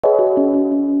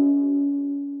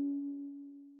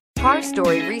Our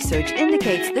story research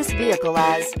indicates this vehicle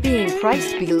as being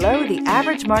priced below the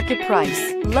average market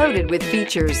price, loaded with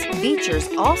features. Features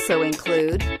also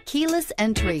include keyless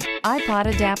entry, iPod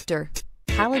adapter,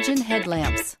 halogen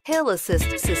headlamps, hill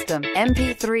assist system,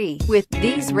 MP3. With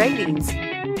these ratings,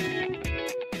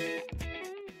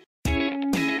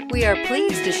 we are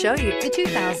pleased to show you the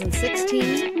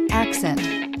 2016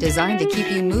 Accent. Designed to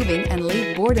keep you moving and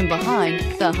leave boredom behind,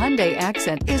 the Hyundai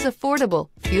Accent is affordable,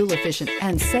 fuel-efficient,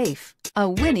 and safe. A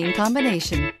winning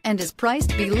combination, and is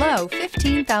priced below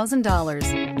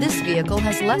 $15,000. This vehicle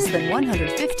has less than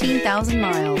 115,000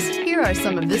 miles. Here are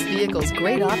some of this vehicle's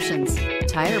great options: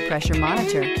 tire pressure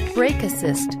monitor, brake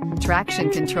assist, traction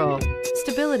control,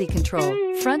 stability control,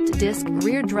 front disc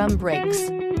rear drum brakes,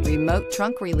 remote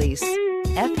trunk release,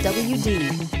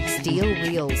 FWD, steel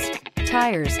wheels,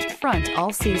 tires front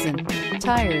all season,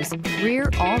 tires rear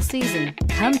all season.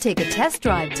 Come take a test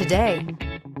drive today.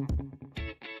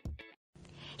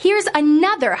 Here's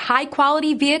another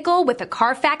high-quality vehicle with a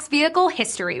CARFAX Vehicle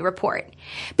History Report.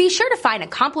 Be sure to find a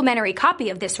complimentary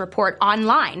copy of this report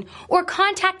online or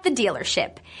contact the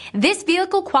dealership. This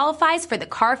vehicle qualifies for the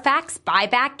CARFAX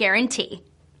Buyback Guarantee.